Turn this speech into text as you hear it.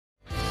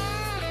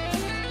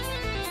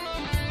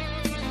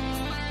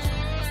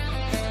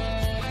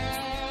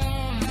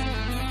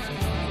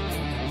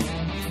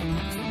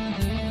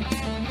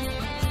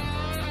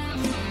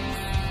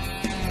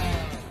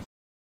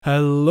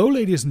Hello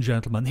ladies and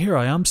gentlemen, here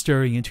I am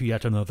staring into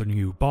yet another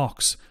new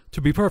box. To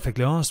be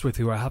perfectly honest with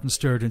you, I haven't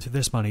stared into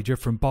this many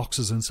different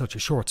boxes in such a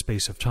short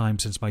space of time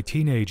since my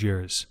teenage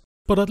years.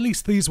 But at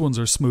least these ones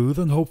are smooth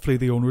and hopefully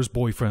the owner's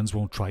boyfriends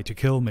won't try to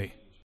kill me.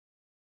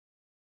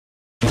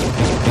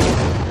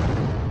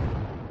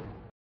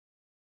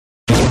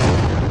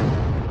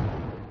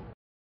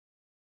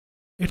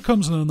 It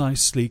comes in a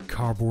nice sleek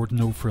cardboard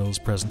no-frills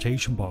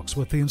presentation box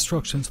with the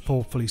instructions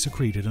thoughtfully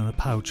secreted in a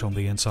pouch on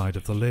the inside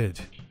of the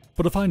lid.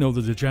 But if I know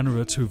the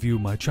degenerates who view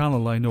my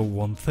channel, I know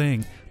one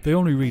thing: they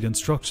only read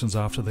instructions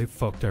after they've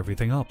fucked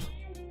everything up.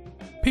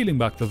 Peeling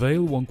back the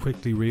veil, one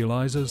quickly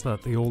realises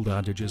that the old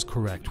adage is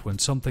correct: when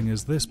something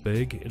is this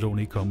big, it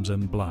only comes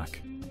in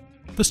black.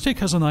 The stick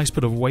has a nice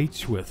bit of weight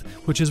to it,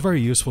 which is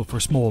very useful for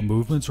small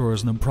movements or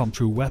as an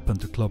impromptu weapon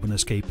to club an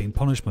escaping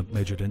punishment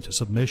measured into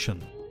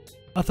submission.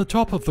 At the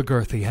top of the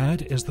girthy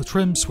head is the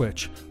trim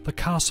switch, the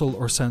castle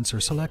or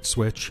sensor select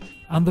switch,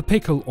 and the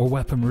pickle or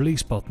weapon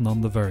release button on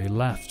the very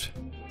left.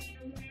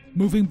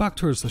 Moving back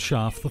towards the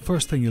shaft, the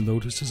first thing you'll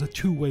notice is a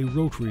two-way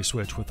rotary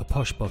switch with the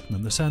push button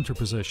in the centre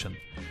position.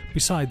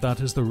 Beside that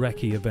is the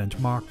Recce Event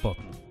Mark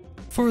button.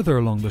 Further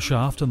along the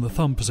shaft, in the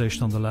thumb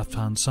position on the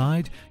left-hand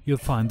side, you'll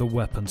find the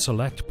Weapon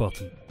Select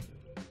button.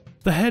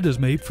 The head is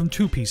made from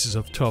two pieces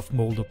of tough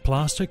moulded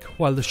plastic,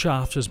 while the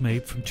shaft is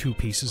made from two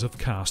pieces of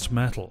cast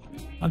metal.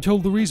 I'm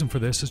told the reason for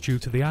this is due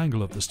to the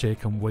angle of the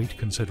stick and weight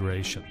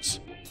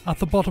considerations. At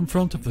the bottom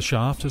front of the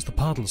shaft is the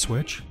paddle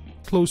switch.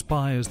 Close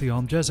by is the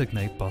On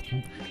Designate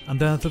button, and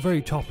then at the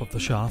very top of the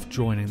shaft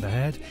joining the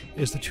head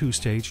is the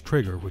two-stage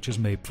trigger, which is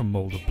made from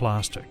moulded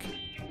plastic.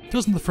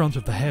 Doesn't the front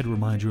of the head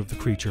remind you of the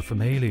creature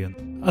from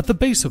Alien? At the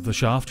base of the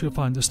shaft you'll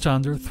find the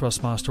standard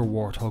Thrustmaster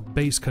Warthog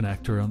base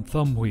connector and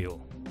thumb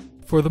wheel.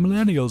 For the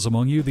millennials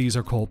among you, these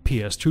are called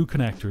PS2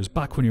 connectors.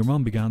 Back when your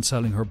mum began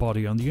selling her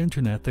body on the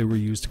internet, they were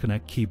used to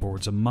connect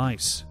keyboards and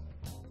mice.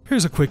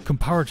 Here's a quick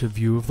comparative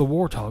view of the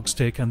Warthog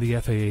stick and the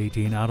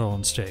FA18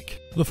 add-on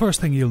stick. The first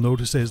thing you'll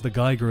notice is the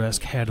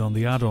Geiger-esque head on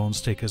the add-on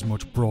stick is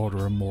much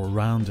broader and more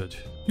rounded.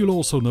 You'll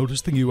also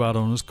notice the new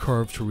add-on is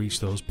curved to reach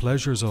those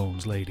pleasure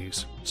zones,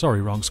 ladies.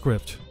 Sorry, wrong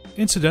script.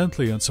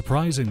 Incidentally and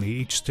surprisingly,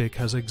 each stick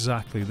has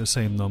exactly the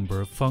same number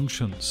of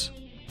functions.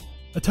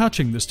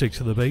 Attaching the stick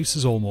to the base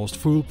is almost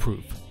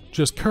foolproof.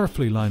 Just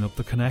carefully line up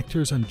the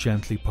connectors and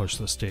gently push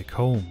the stick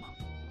home.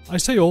 I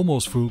say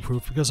almost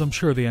foolproof because I'm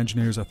sure the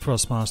engineers at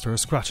Thrustmaster are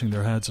scratching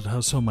their heads at how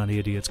so many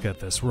idiots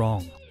get this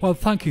wrong, while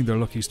thanking their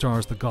lucky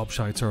stars the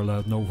gobshites are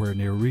allowed nowhere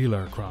near real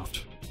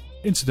aircraft.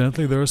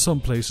 Incidentally, there are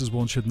some places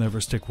one should never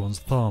stick one's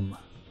thumb.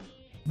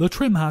 The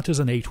trim hat is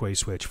an 8-way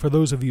switch. For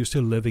those of you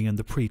still living in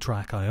the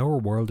pre-track IR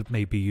world, it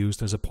may be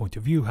used as a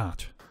point-of-view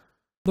hat.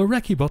 The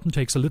Recce button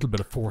takes a little bit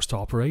of force to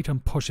operate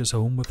and pushes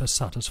home with a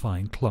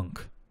satisfying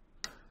clunk.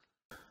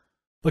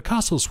 The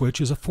castle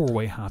switch is a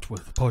 4-way hat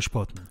with a push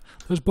button.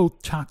 There's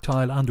both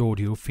tactile and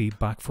audio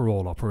feedback for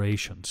all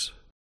operations.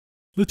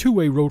 The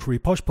 2-way rotary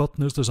push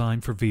button is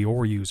designed for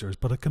VR users,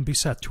 but it can be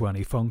set to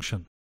any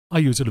function. I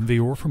use it in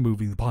VR for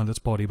moving the pilot's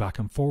body back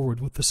and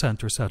forward with the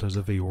centre set as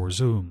a VR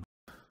zoom.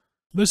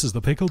 This is the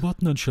pickle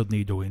button and should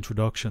need no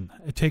introduction.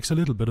 It takes a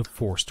little bit of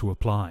force to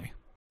apply.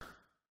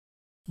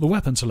 The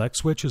weapon select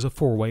switch is a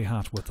 4-way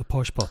hat with the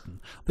push button.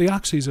 The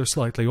axes are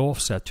slightly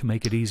offset to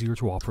make it easier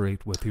to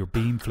operate with your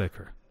beam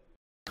flicker.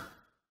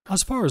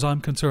 As far as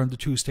I'm concerned, the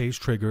two-stage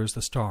trigger is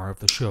the star of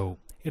the show.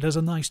 It has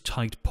a nice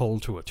tight pull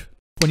to it.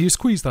 When you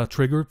squeeze that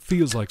trigger, it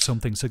feels like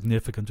something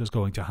significant is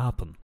going to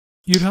happen.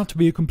 You'd have to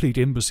be a complete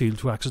imbecile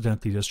to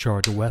accidentally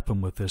discharge a weapon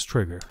with this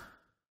trigger.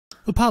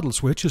 The paddle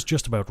switch is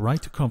just about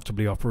right to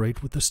comfortably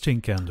operate with the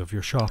stink end of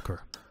your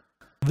shocker.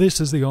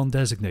 This is the On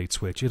Designate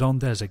switch. It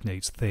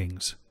on-designates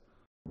things.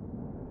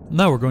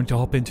 Now we're going to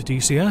hop into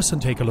DCS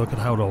and take a look at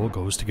how it all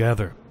goes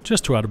together.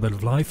 Just to add a bit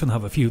of life and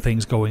have a few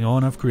things going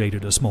on, I've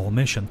created a small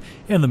mission.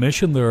 In the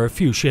mission there are a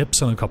few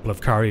ships and a couple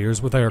of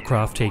carriers with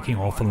aircraft taking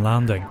off and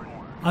landing.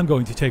 I'm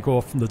going to take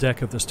off from the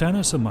deck of the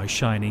Stennis in my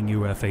shining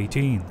new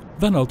F18.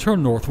 Then I'll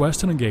turn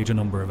northwest and engage a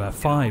number of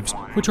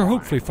F5s, which are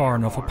hopefully far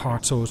enough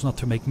apart so as not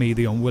to make me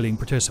the unwilling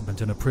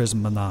participant in a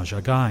prison menage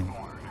a gang.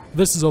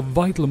 This is of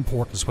vital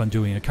importance when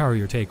doing a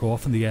carrier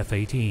takeoff in the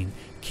F18.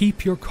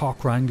 Keep your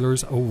cock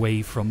wranglers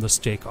away from the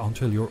stick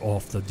until you're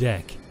off the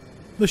deck.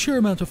 The sheer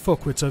amount of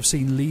fuckwits I've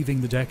seen leaving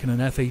the deck in an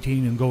F18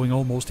 and going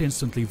almost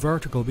instantly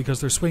vertical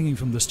because they're swinging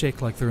from the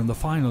stick like they're in the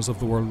finals of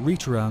the World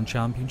Reach Around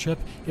Championship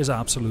is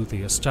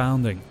absolutely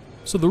astounding.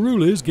 So the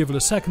rule is give it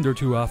a second or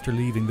two after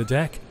leaving the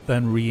deck,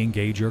 then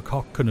re-engage your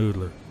cock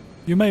canoodler.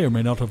 You may or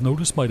may not have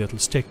noticed my little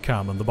stick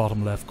cam in the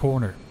bottom left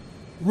corner.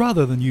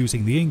 Rather than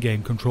using the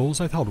in-game controls,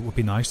 I thought it would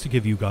be nice to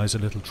give you guys a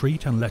little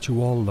treat and let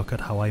you all look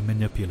at how I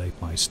manipulate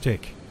my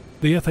stick.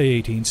 The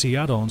A-18C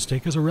add-on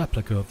stick is a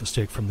replica of the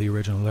stick from the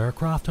original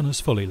aircraft and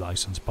is fully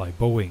licensed by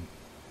Boeing.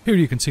 Here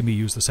you can see me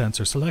use the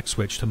sensor select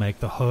switch to make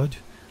the HUD,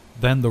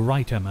 then the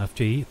right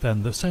MFD,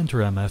 then the center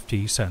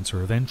MFD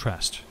sensor of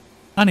interest.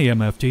 Any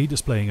MFD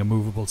displaying a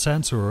movable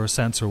sensor or a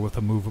sensor with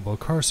a movable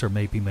cursor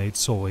may be made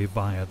solely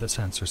via the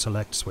sensor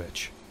select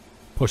switch.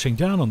 Pushing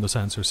down on the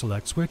sensor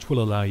select switch will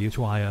allow you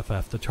to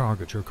IFF the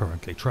target you're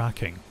currently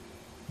tracking.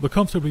 The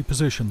comfortably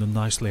positioned and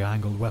nicely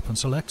angled weapon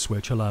select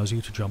switch allows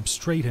you to jump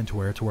straight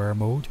into air-to-air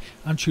mode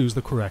and choose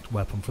the correct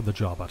weapon for the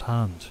job at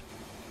hand.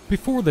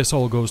 Before this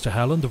all goes to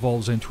hell and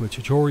devolves into a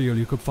tutorial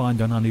you could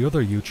find on any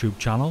other YouTube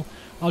channel,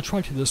 I'll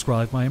try to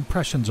describe my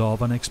impressions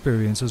of and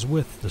experiences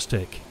with the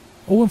stick.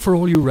 Oh, and for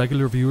all you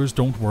regular viewers,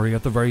 don't worry,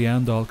 at the very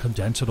end I'll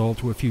condense it all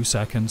to a few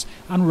seconds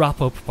and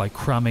wrap up by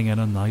cramming in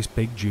a nice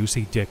big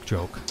juicy dick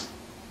joke.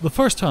 The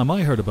first time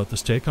I heard about the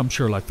stick, I'm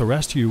sure like the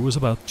rest of you, was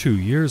about 2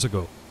 years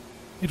ago.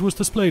 It was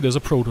displayed as a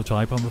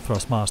prototype on the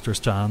Thrustmaster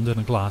stand in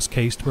a glass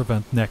case to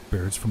prevent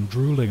neckbeards from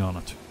drooling on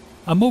it.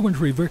 A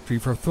momentary victory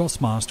for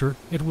Thrustmaster,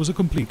 it was a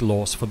complete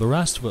loss for the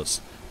rest of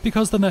us,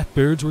 because the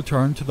neckbeards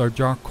returned to their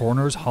dark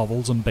corners,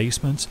 hovels and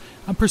basements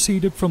and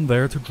proceeded from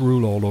there to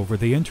drool all over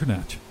the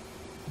internet.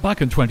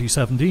 Back in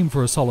 2017,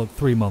 for a solid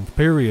 3-month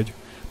period,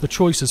 the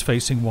choices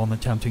facing one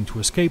attempting to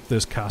escape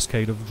this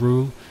cascade of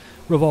drool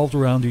revolved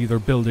around either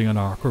building an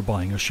ark or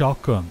buying a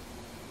shotgun.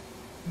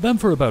 Then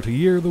for about a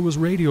year there was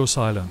radio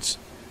silence,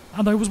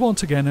 and I was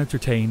once again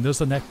entertained as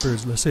the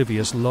neckbeard's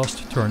lascivious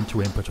lust turned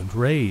to impotent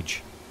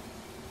rage.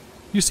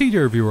 You see,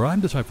 dear viewer, I'm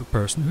the type of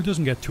person who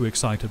doesn't get too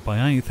excited by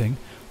anything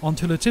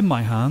until it's in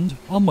my hand,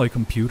 on my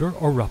computer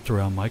or wrapped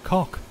around my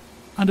cock,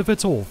 and if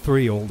it's all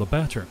three, all the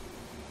better.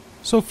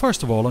 So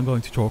first of all, I'm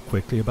going to talk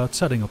quickly about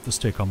setting up the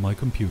stick on my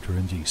computer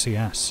in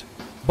DCS.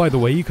 By the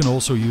way, you can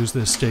also use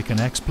this stick in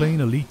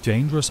X-Plane, Elite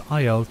Dangerous,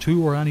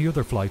 IL-2 or any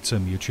other flight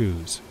sim you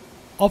choose.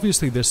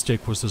 Obviously this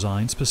stick was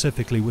designed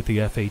specifically with the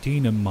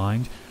F18 in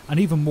mind, and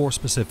even more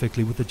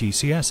specifically with the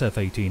DCS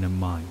F18 in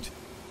mind.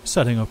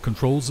 Setting up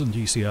controls in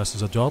DCS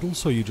is a doddle,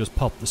 so you just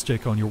pop the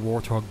stick on your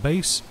Warthog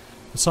base,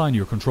 assign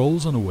your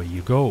controls and away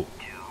you go.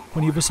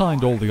 When you've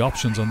assigned all the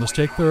options on the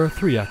stick, there are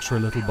 3 extra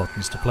little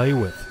buttons to play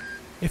with.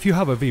 If you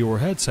have a VR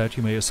headset,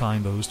 you may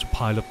assign those to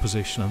pilot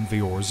position and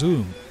VR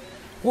zoom.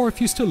 Or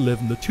if you still live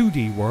in the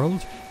 2D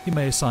world, you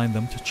may assign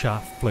them to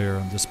chaff, flare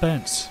and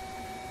dispense.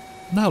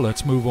 Now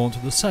let's move on to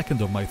the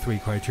second of my 3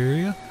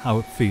 criteria, how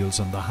it feels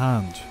in the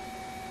hand.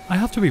 I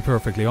have to be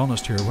perfectly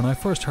honest here, when I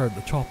first heard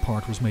the top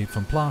part was made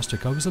from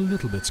plastic, I was a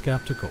little bit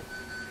skeptical.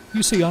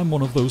 You see, I'm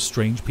one of those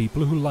strange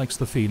people who likes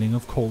the feeling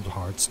of cold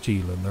hard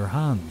steel in their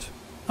hand.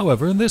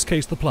 However, in this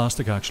case the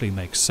plastic actually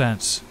makes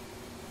sense,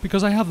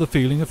 because I have the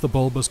feeling if the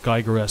bulbous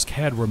Geiger-esque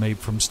head were made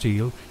from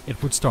steel,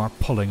 it would start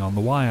pulling on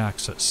the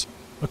y-axis.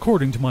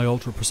 According to my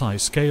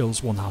ultra-precise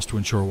scales, one has to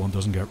ensure one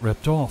doesn't get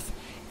ripped off.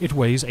 It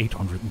weighs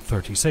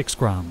 836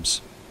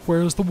 grams,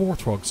 whereas the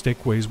Warthog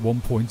stick weighs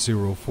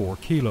 1.04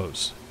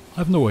 kilos.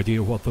 I've no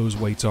idea what those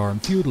weights are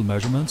in feudal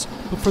measurements,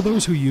 but for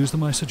those who use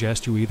them I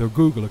suggest you either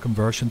Google a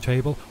conversion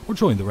table or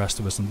join the rest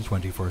of us in the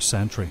 21st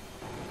century.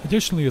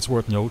 Additionally, it's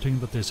worth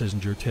noting that this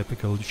isn't your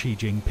typical Xi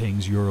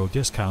Jinping's Euro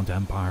discount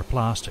empire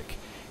plastic.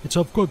 It's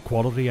of good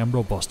quality and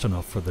robust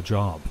enough for the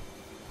job.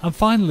 And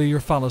finally,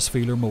 your phallus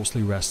feeler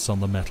mostly rests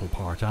on the metal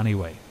part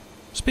anyway.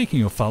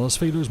 Speaking of phallus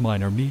feelers,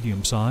 mine are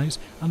medium size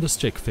and the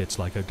stick fits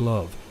like a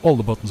glove. All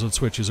the buttons and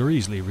switches are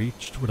easily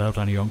reached without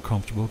any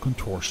uncomfortable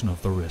contortion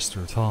of the wrist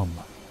or thumb.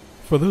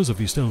 For those of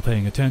you still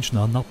paying attention,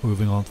 I'm not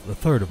moving on to the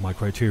third of my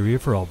criteria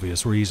for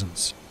obvious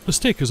reasons. The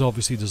stick is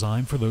obviously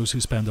designed for those who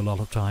spend a lot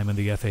of time in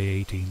the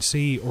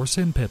A-18C or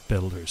sim pit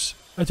builders.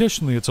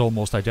 Additionally, it's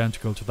almost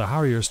identical to the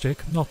Harrier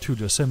stick, not too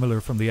dissimilar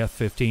from the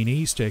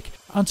F15E stick,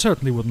 and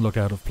certainly wouldn't look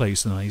out of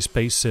place in any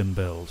space sim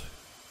build.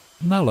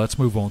 Now let's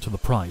move on to the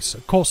price.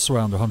 It costs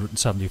around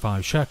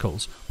 175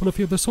 shekels, but if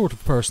you're the sort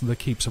of person that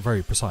keeps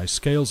very precise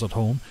scales at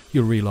home,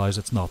 you'll realise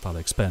it's not that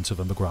expensive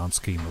in the grand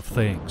scheme of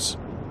things.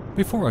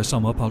 Before I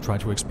sum up, I'll try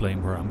to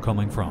explain where I'm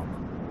coming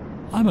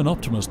from. I'm an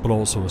optimist but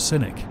also a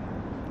cynic.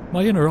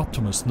 My inner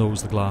optimist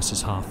knows the glass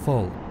is half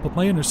full, but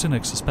my inner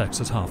cynic suspects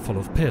it's half full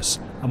of piss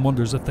and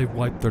wonders if they've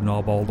wiped their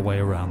knob all the way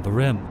around the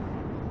rim.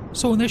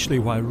 So initially,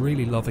 while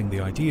really loving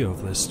the idea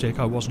of this stick,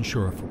 I wasn't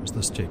sure if it was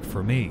the stick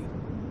for me.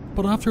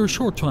 But after a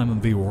short time in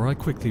VR, I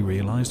quickly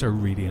realised I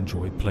really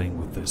enjoyed playing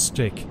with this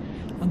stick,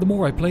 and the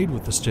more I played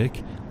with the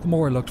stick, the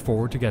more I looked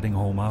forward to getting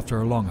home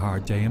after a long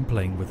hard day and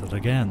playing with it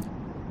again.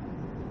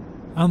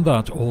 And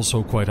that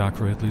also quite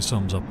accurately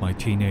sums up my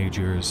teenage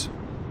years.